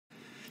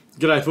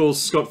G'day fools,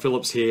 Scott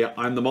Phillips here.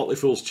 I'm the Motley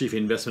Fool's Chief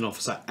Investment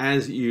Officer,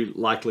 as you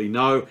likely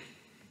know.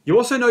 You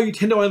also know you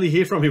tend to only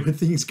hear from me when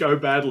things go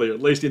badly, or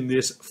at least in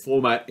this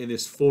format, in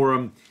this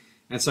forum.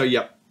 And so,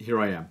 yep,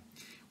 here I am.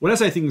 When I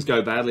say things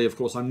go badly, of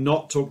course, I'm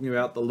not talking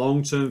about the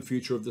long-term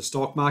future of the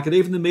stock market,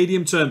 even the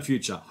medium-term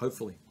future,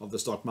 hopefully, of the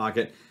stock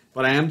market.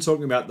 But I am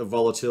talking about the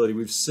volatility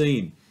we've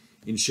seen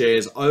in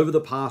shares over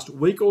the past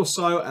week or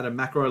so at a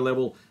macro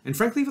level, and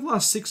frankly, for the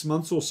last 6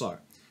 months or so,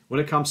 when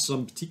it comes to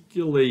some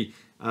particularly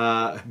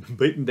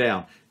beaten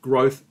down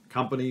growth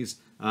companies,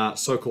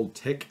 so-called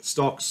tech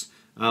stocks.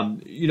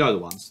 You know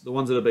the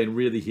ones that have been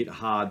really hit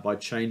hard by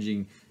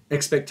changing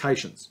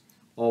expectations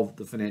of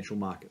the financial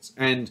markets.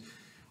 And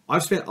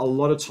I've spent a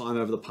lot of time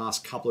over the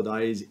past couple of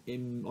days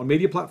on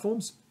media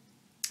platforms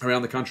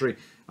around the country,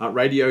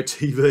 radio,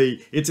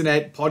 TV,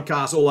 internet,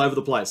 podcasts, all over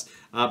the place,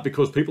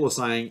 because people are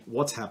saying,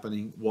 what's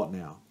happening, what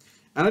now?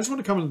 And I just want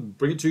to come and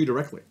bring it to you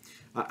directly.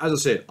 As I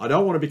said, I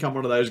don't want to become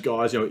one of those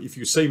guys, if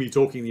you see me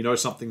talking, you know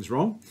something's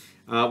wrong.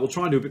 We'll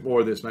try and do a bit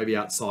more of this maybe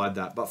outside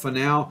that. But for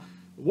now,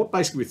 what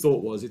basically we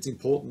thought was it's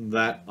important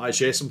that I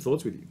share some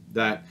thoughts with you.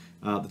 That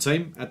the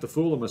team at The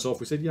Fool and myself,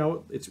 we said,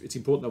 it's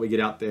important that we get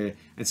out there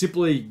and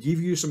simply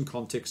give you some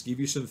context, give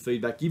you some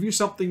feedback, give you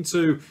something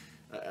to,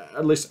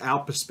 at least our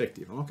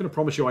perspective. I'm not going to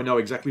promise you I know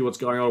exactly what's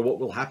going on or what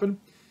will happen,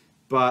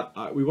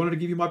 but we wanted to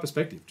give you my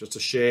perspective, just to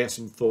share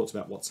some thoughts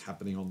about what's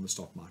happening on the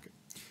stock market.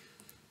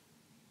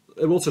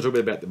 We'll also talk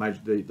a bit about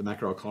the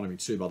macro economy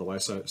too, by the way,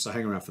 so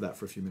hang around for that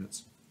for a few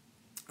minutes.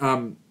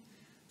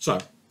 So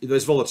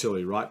there's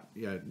volatility, right?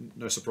 Yeah,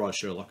 no surprise,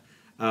 Sherlock.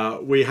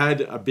 We had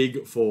a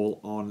big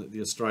fall on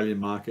the Australian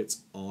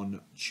markets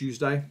on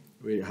Tuesday.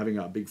 We're having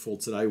a big fall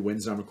today,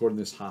 Wednesday. I'm recording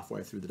this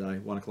halfway through the day,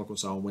 1 o'clock or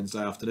so on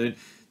Wednesday afternoon.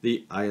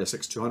 The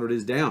ASX 200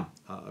 is down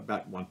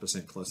about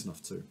 1%, close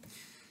enough too.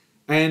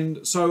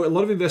 And so a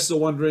lot of investors are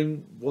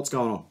wondering what's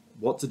going on,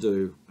 what to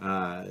do,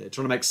 trying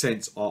to make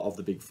sense of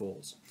the big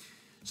falls.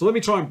 So let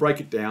me try and break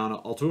it down.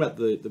 I'll talk about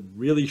the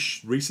really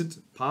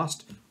recent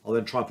past. I'll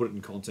then try and put it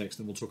in context,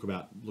 and we'll talk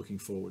about looking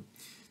forward.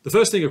 The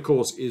first thing, of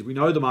course, is we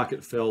know the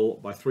market fell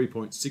by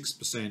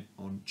 3.6%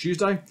 on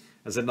Tuesday.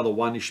 There's another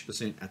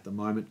 1-ish% at the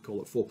moment, call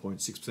it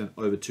 4.6%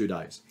 over 2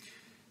 days.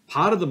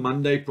 Part of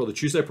the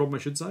Tuesday problem, I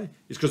should say,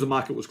 is because the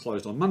market was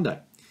closed on Monday.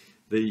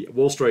 The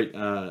Wall Street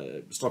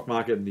stock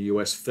market in the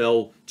US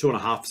fell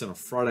 2.5% on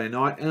Friday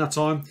night. Our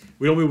time,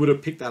 we normally would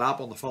have picked that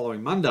up on the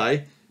following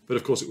Monday, but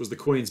of course it was the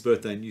Queen's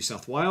birthday in New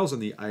South Wales and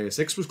the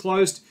ASX was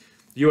closed.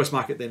 The US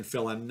market then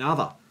fell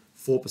another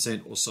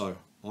 4% or so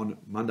on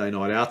Monday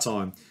night, our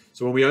time.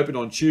 So when we opened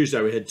on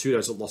Tuesday, we had 2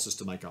 days of losses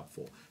to make up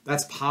for.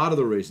 That's part of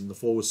the reason the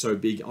fall was so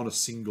big on a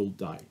single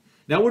day.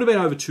 Now, it would have been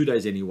over 2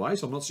 days anyway,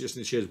 so I'm not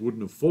suggesting the shares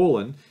wouldn't have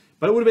fallen,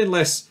 but it would have been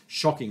less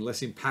shocking,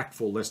 less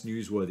impactful, less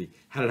newsworthy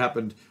had it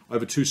happened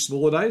over 2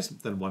 smaller days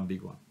than one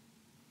big one.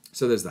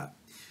 So there's that.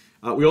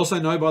 We also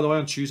know, by the way,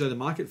 on Tuesday, the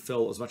market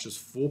fell as much as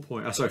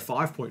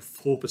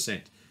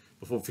 5.4%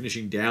 before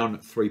finishing down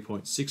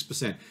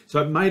 3.6%.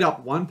 So it made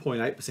up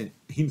 1.8%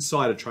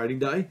 inside a trading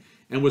day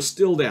and was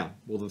still down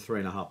more than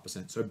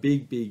 3.5%. So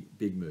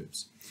big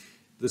moves.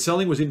 The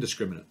selling was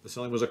indiscriminate. The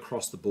selling was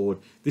across the board.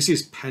 This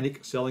is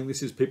panic selling.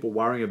 This is people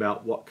worrying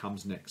about what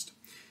comes next.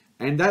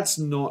 And that's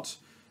not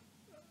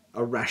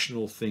a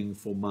rational thing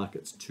for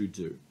markets to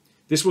do.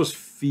 This was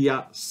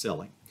fear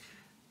selling.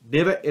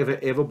 Never,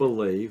 ever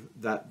believe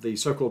that the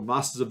so-called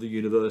masters of the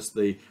universe,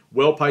 the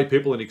well-paid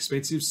people in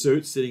expensive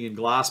suits sitting in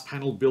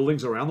glass-paneled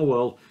buildings around the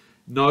world,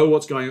 know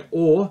what's going on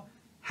or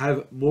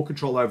have more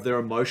control over their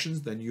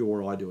emotions than you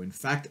or I do. In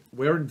fact,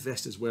 we're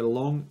investors. We're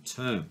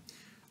long-term.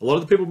 A lot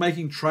of the people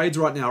making trades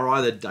right now are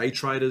either day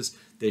traders,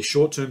 they're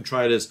short-term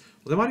traders,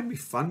 or they might even be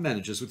fund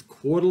managers with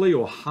quarterly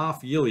or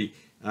half-yearly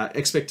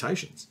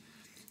expectations.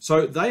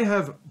 So they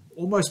have,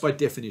 almost by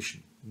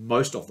definition,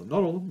 most of them,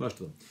 not all of them, most of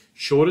them,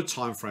 shorter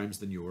time frames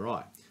than you or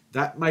I.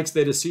 That makes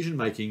their decision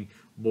making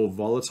more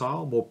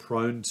volatile, more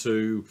prone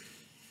to,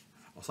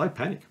 I'll say,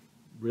 panic,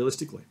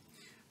 realistically.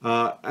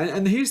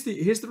 And here's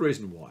the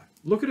reason why.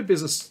 Look at a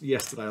business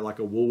yesterday like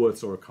a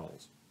Woolworths or a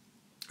Coles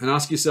and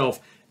ask yourself,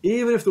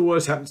 even if the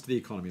worst happens to the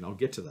economy, and I'll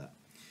get to that,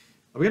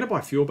 are we going to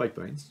buy fewer baked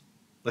beans,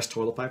 less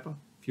toilet paper,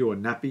 fewer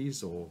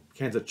nappies or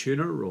cans of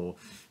tuna or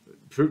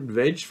fruit and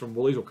veg from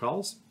Woolies or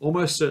Coles?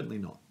 Almost certainly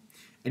not.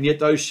 And yet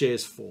those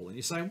shares fall. And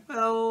you're saying,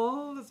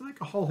 well, doesn't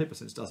make a whole heap of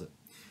sense, does it?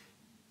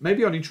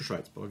 Maybe on interest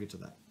rates, but I'll get to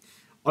that.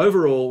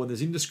 Overall, when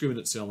there's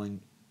indiscriminate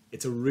selling,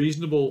 it's a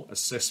reasonable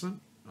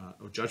assessment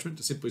or judgment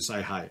to simply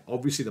say, hey,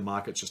 obviously the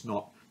market's just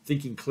not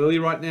thinking clearly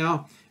right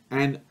now.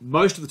 And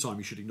most of the time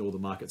you should ignore the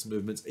market's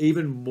movements,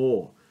 even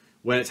more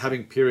when it's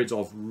having periods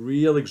of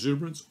real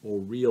exuberance or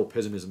real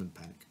pessimism and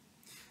panic.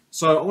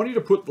 So I want you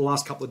to put the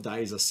last couple of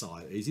days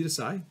aside. Easy to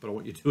say, but I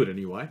want you to do it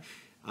anyway.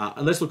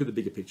 And let's look at the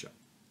bigger picture.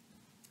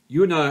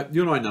 You and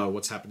I know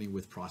what's happening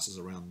with prices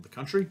around the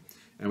country,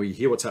 and we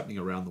hear what's happening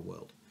around the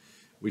world.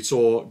 We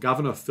saw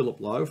Governor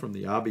Phillips from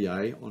the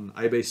RBA on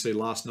ABC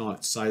last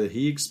night say that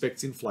he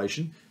expects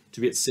inflation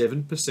to be at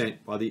 7%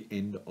 by the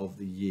end of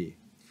the year.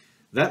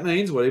 That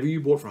means whatever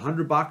you bought for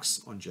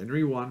 $100 on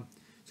January 1,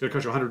 it's going to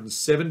cost you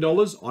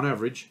 $107 on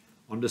average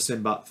on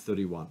December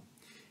 31.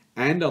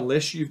 And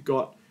unless you've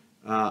got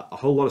a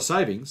whole lot of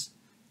savings,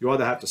 you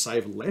either have to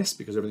save less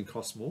because everything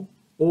costs more,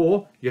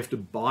 or you have to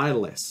buy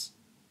less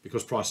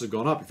because prices have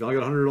gone up. If you've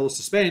only got $100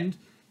 to spend,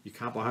 you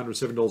can't buy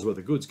 $107 worth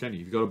of goods, can you?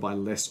 You've got to buy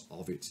less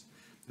of it.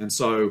 And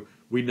so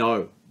we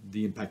know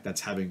the impact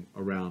that's having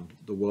around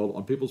the world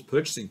on people's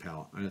purchasing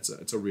power, and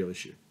it's a real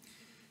issue.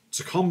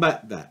 To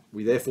combat that,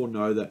 we therefore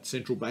know that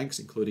central banks,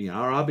 including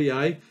our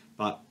RBA,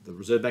 but the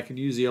Reserve Bank of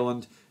New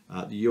Zealand,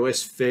 the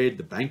US Fed,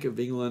 the Bank of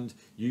England,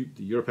 the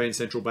European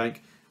Central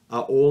Bank,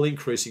 are all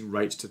increasing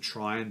rates to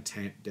try and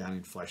tamp down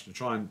inflation, to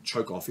try and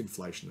choke off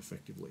inflation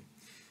effectively.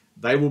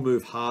 They will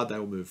move hard, they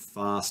will move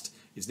fast.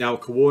 It's now a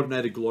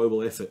coordinated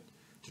global effort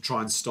to try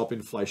and stop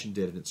inflation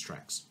dead in its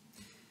tracks.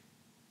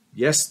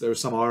 Yes, there is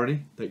some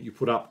irony that you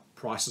put up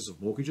prices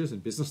of mortgages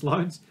and business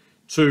loans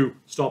to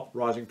stop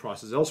rising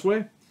prices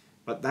elsewhere,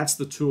 but that's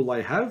the tool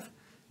they have.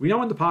 We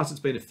know in the past it's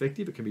been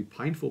effective. It can be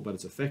painful, but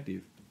it's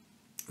effective.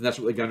 And that's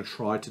what they're going to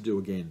try to do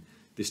again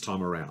this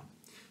time around.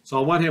 So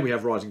on one hand, we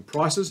have rising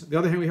prices. On the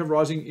other hand, we have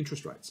rising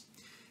interest rates.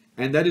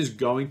 And that is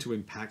going to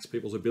impact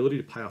people's ability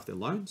to pay off their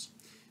loans.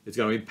 It's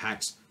going to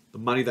impact the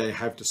money they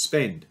have to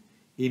spend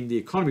in the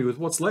economy with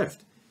what's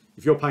left.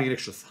 If you're paying an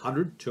extra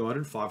 $100,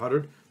 $200,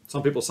 $500,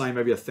 some people are saying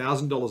maybe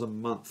 $1,000 a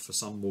month for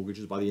some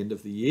mortgages by the end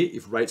of the year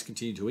if rates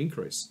continue to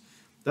increase.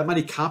 That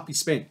money can't be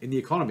spent in the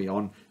economy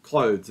on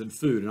clothes and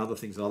food and other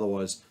things that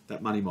otherwise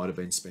that money might have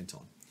been spent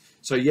on.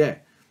 So yeah,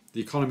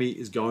 the economy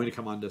is going to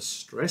come under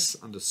stress,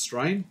 under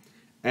strain,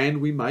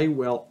 and we may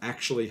well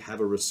actually have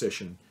a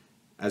recession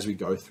as we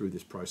go through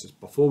this process.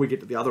 Before we get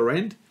to the other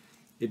end,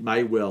 it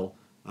may well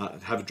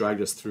have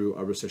dragged us through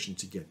a recession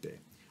to get there.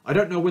 I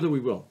don't know whether we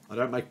will. I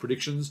don't make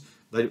predictions.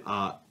 They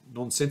are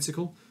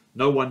nonsensical.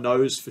 No one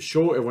knows for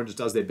sure. Everyone just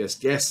does their best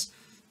guess.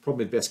 Problem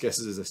with best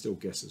guesses is they're still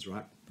guesses,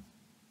 right?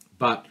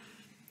 But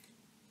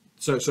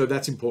so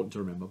that's important to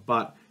remember.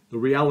 But the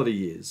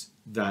reality is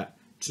that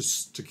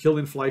to kill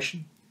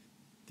inflation,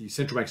 the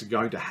central banks are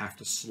going to have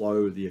to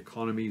slow the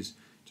economies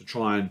to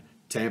try and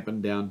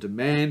dampen down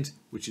demand,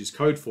 which is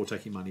code for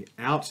taking money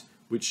out,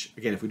 which,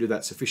 again, if we do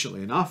that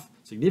sufficiently enough,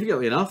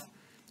 significantly enough,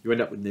 you end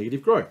up with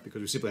negative growth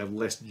because we simply have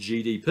less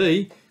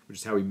GDP, which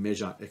is how we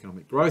measure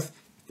economic growth.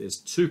 If there's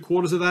 2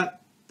 quarters of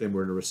that, then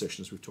we're in a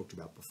recession, as we've talked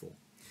about before.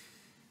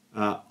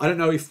 I don't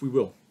know if we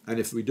will. And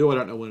if we do, I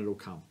don't know when it'll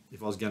come.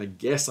 If I was going to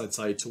guess, I'd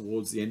say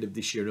towards the end of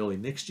this year and early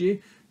next year.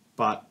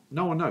 But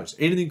no one knows.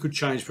 Anything could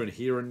change from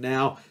here and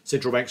now.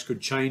 Central banks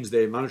could change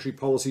their monetary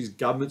policies.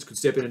 Governments could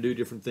step in and do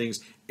different things.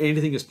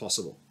 Anything is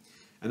possible.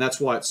 And that's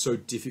why it's so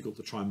difficult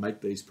to try and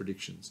make these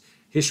predictions.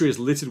 History is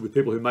littered with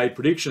people who made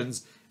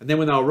predictions and then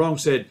when they were wrong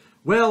said,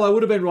 well, I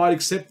would have been right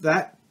except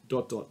that, ...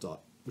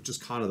 which is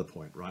kind of the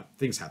point, right?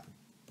 Things happen.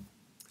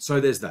 So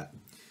there's that.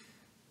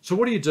 So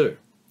what do?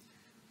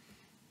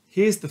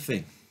 Here's the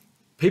thing.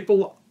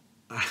 People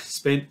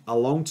spent a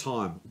long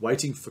time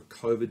waiting for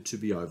COVID to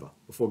be over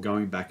before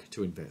going back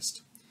to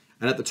invest.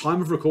 And at the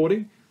time of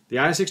recording, the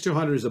ASX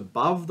 200 is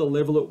above the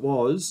level it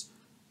was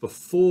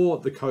before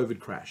the COVID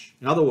crash.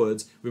 In other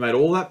words, we made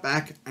all that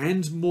back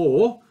and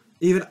more,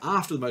 even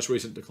after the most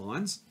recent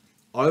declines,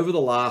 over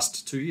the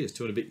last 2 years,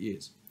 2 and a bit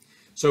years.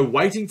 So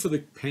waiting for the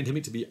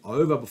pandemic to be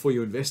over before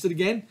you invested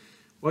again,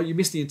 well, you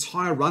missed the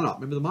entire run-up.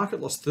 Remember, the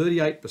market lost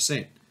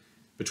 38%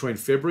 between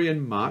February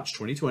and March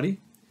 2020,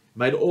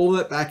 made all of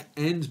that back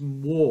and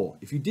more.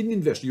 If you didn't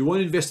invest, you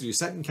weren't invested, you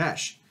sat in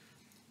cash,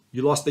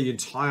 you lost the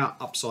entire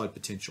upside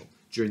potential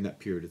during that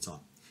period of time.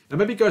 Now,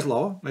 maybe it goes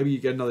lower, maybe you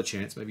get another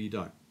chance, maybe you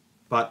don't.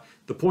 But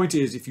the point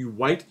is, if you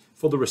wait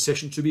for the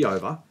recession to be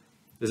over,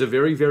 there's a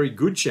very, very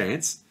good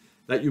chance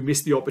that you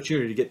miss the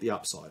opportunity to get the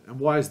upside. And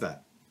why is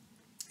that?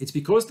 It's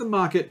because the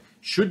market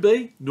should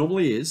be,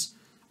 normally is,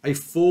 a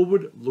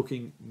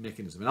forward-looking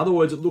mechanism. In other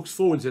words, it looks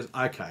forward and says,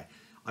 okay,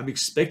 I'm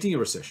expecting a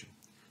recession.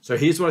 So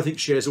here's what I think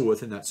shares are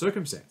worth in that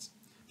circumstance.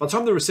 By the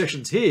time the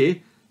recession's here,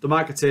 the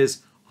market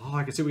says, oh,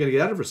 I can see we're going to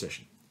get out of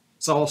recession.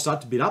 So I'll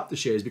start to bid up the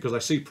shares because I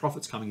see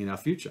profits coming in our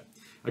future.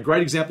 A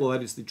great example of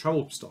that is the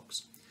travel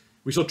stocks.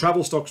 We saw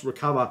travel stocks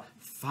recover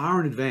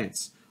far in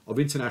advance of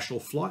international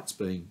flights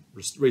being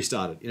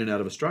restarted in and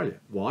out of Australia.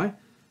 Why?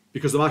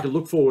 Because the market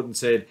looked forward and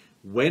said,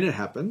 when it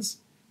happens,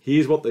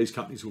 here's what these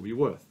companies will be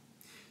worth.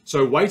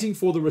 So waiting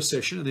for the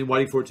recession and then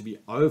waiting for it to be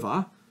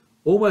over,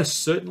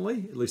 almost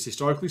certainly, at least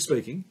historically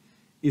speaking,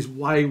 is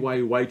way,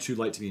 way, way too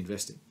late to be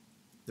investing.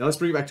 Now let's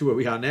bring it back to where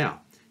we are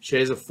now.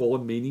 Shares have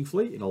fallen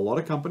meaningfully in a lot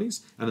of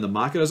companies and in the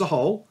market as a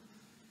whole.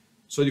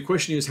 So the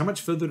question is, how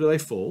much further do they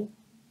fall?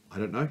 I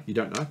don't know. You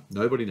don't know.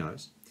 Nobody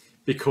knows.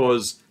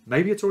 Because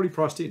maybe it's already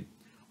priced in.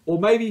 Or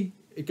maybe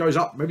it goes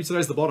up. Maybe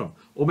today's the bottom.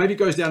 Or maybe it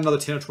goes down another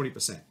 10 or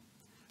 20%.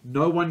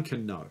 No one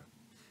can know.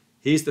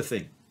 Here's the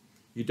thing.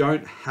 You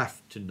don't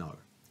have to know.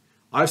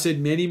 I've said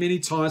many, many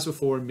times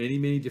before in many,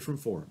 many different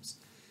forums.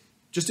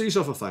 Just do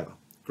yourself a favor.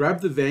 Grab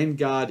the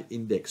Vanguard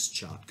Index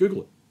chart.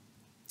 Google it.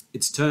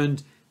 It's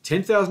turned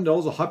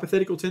 $10,000, a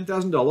hypothetical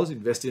 $10,000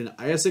 invested in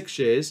ASX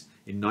shares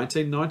in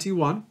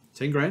 1991,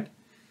 10 grand.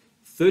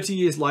 30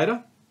 years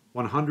later,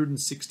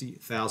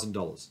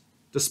 $160,000.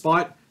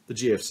 despite the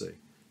GFC,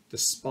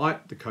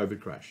 despite the COVID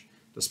crash,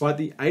 despite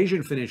the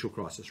Asian financial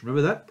crisis.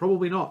 Remember that?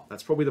 Probably not.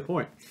 That's probably the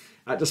point.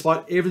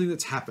 Despite everything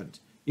that's happened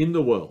in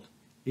the world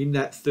in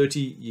that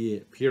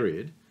 30-year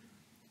period,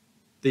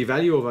 the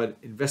value of an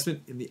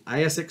investment in the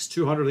ASX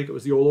 200, I think it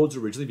was the All Ords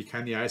originally,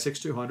 became the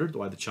ASX 200, the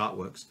way the chart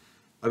works,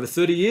 over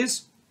 30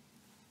 years,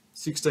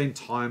 16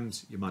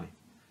 times your money.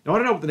 Now, I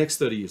don't know what the next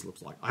 30 years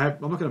looks like. I'm not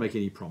going to make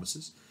any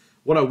promises.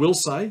 What I will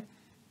say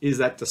is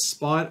that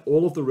despite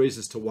all of the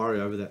reasons to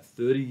worry over that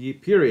 30-year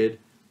period,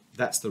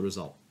 that's the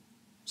result.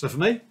 So for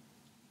me,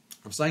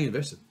 I'm staying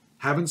invested.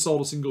 Haven't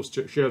sold a single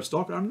share of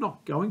stock, and I'm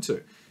not going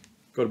to.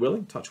 God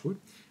willing, touch wood,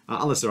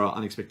 unless there are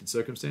unexpected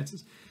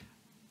circumstances.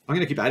 I'm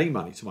going to keep adding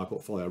money to my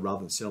portfolio rather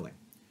than selling.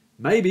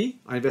 Maybe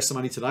I invest some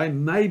money today,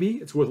 maybe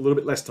it's worth a little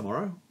bit less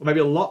tomorrow, or maybe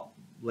a lot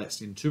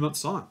less in 2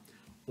 months' time,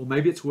 or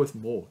maybe it's worth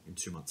more in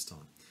 2 months'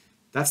 time.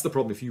 That's the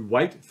problem. If you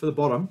wait for the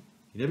bottom,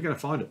 you're never going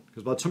to find it,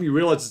 because by the time you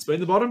realize it's been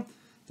the bottom,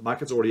 the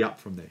market's already up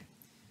from there.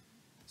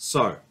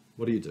 So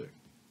what do?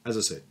 As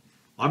I said,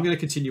 I'm going to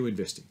continue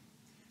investing.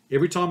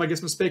 Every time I get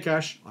some spare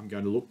cash, I'm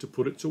going to look to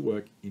put it to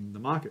work in the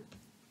market.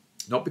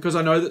 Not because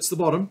I know that's the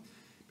bottom,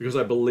 because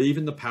I believe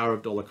in the power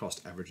of dollar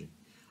cost averaging.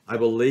 I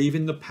believe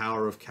in the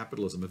power of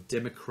capitalism, of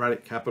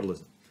democratic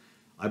capitalism.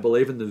 I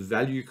believe in the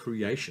value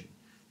creation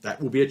that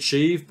will be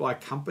achieved by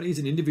companies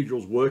and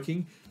individuals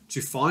working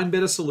to find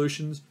better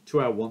solutions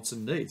to our wants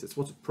and needs. It's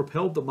what's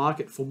propelled the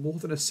market for more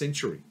than a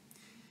century.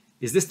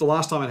 Is this the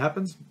last time it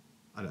happens?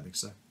 I don't think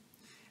so.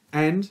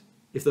 And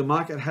if the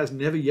market has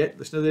never yet,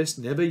 listen to this,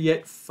 never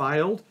yet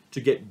failed to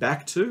get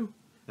back to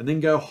and then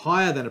go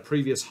higher than a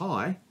previous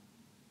high,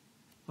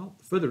 well,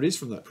 the further it is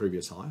from that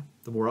previous high,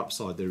 the more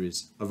upside there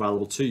is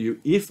available to you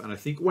if, and I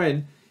think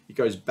when, it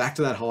goes back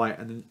to that high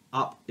and then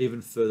up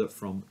even further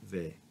from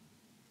there.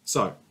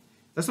 So,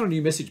 that's not a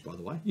new message, by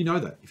the way. You know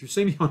that. If you've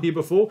seen me on here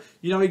before,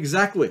 you know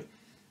exactly.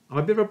 I'm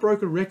a bit of a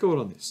broken record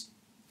on this.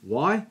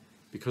 Why?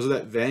 Because of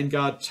that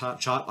Vanguard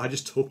chart I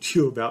just talked to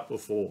you about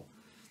before.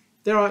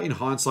 There are, in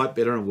hindsight,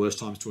 better and worse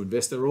times to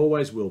invest. There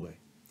always will be.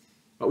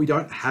 But we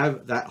don't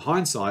have that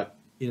hindsight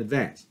in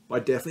advance. By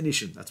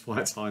definition, that's why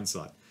it's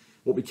hindsight.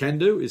 What we can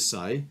do is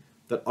say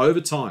that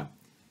over time,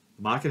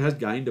 the market has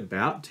gained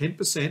about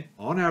 10%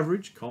 on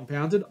average,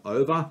 compounded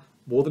over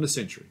more than a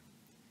century.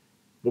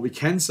 What we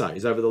can say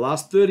is over the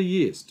last 30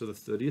 years, to the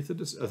 30th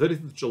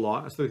of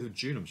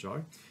June,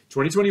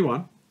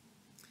 2021,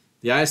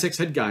 the ASX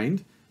had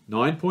gained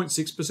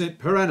 9.6%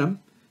 per annum,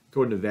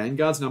 according to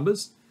Vanguard's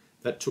numbers.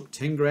 That took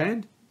 10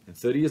 grand and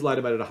 30 years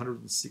later made it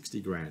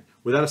 160 grand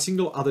without a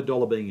single other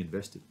dollar being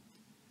invested.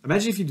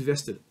 Imagine if you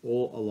invested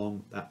all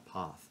along that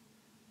path.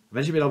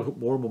 Imagine being able to put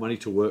more and more money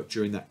to work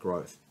during that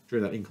growth,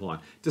 during that incline,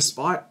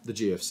 despite the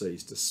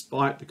GFCs,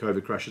 despite the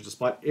COVID crashes,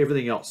 despite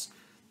everything else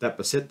that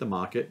beset the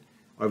market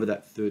over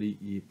that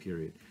 30-year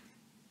period.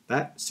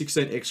 That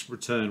 16x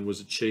return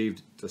was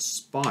achieved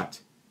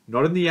despite,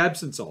 not in the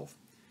absence of,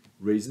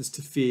 reasons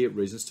to fear,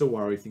 reasons to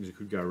worry, things that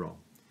could go wrong.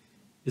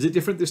 Is it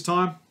different this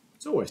time?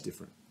 It's always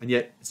different, and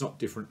yet it's not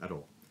different at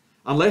all.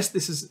 Unless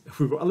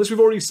we've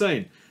already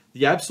seen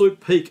the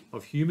absolute peak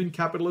of human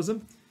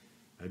capitalism,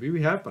 maybe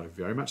we have, but I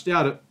very much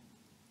doubt it,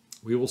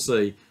 we will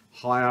see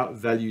higher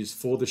values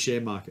for the share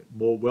market,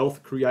 more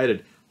wealth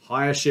created,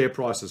 higher share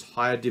prices,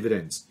 higher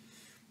dividends.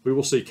 We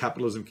will see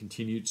capitalism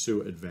continue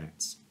to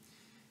advance.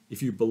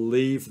 If you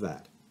believe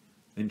that,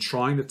 then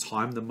trying to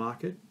time the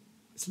market,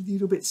 it's a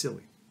little bit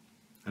silly.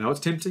 I know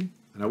it's tempting.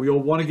 I know we all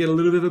want to get a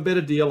little bit of a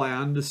better deal. I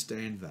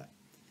understand that.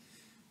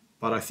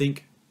 But I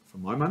think for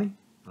my money,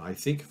 and I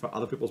think for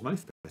other people's money,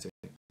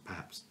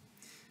 perhaps,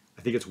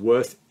 I think it's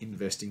worth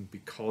investing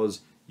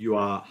because you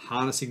are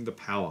harnessing the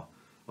power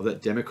of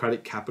that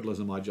democratic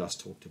capitalism I just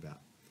talked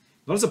about.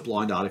 Not as a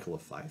blind article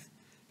of faith,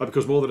 but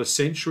because more than a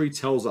century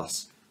tells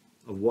us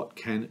of what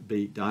can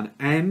be done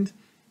and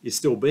is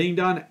still being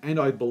done, and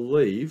I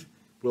believe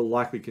will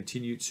likely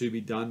continue to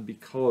be done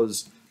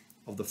because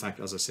of the fact,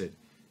 as I said,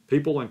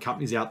 people and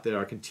companies out there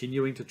are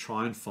continuing to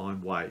try and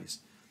find ways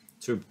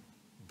to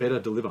better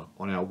deliver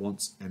on our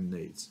wants and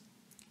needs.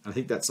 And I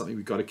think that's something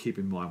we've got to keep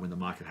in mind when the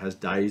market has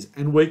days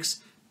and weeks,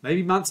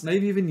 maybe months,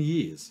 maybe even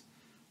years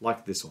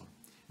like this one.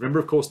 Remember,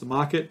 of course, the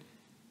market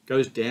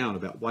goes down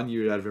about 1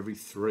 year out of every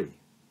 3.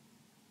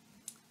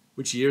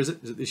 Which year is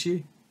it? Is it this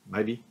year?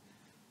 Maybe.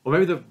 Or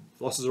maybe the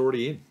losses are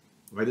already in.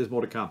 Or maybe there's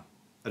more to come.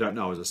 I don't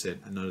know, as I said,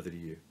 and neither do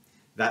you.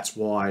 That's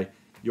why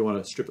you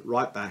want to strip it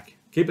right back,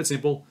 keep it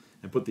simple,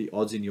 and put the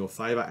odds in your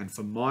favor. And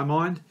for my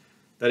mind,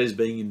 that is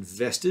being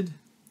invested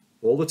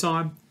all the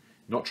time,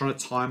 not trying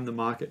to time the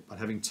market, but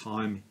having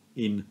time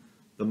in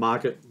the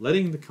market,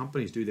 letting the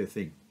companies do their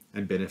thing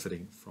and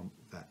benefiting from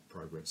that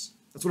progress.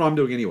 That's what I'm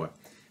doing anyway.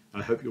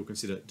 I hope you'll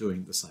consider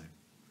doing the same.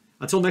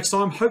 Until next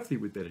time, hopefully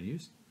with better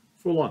news.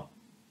 Full on.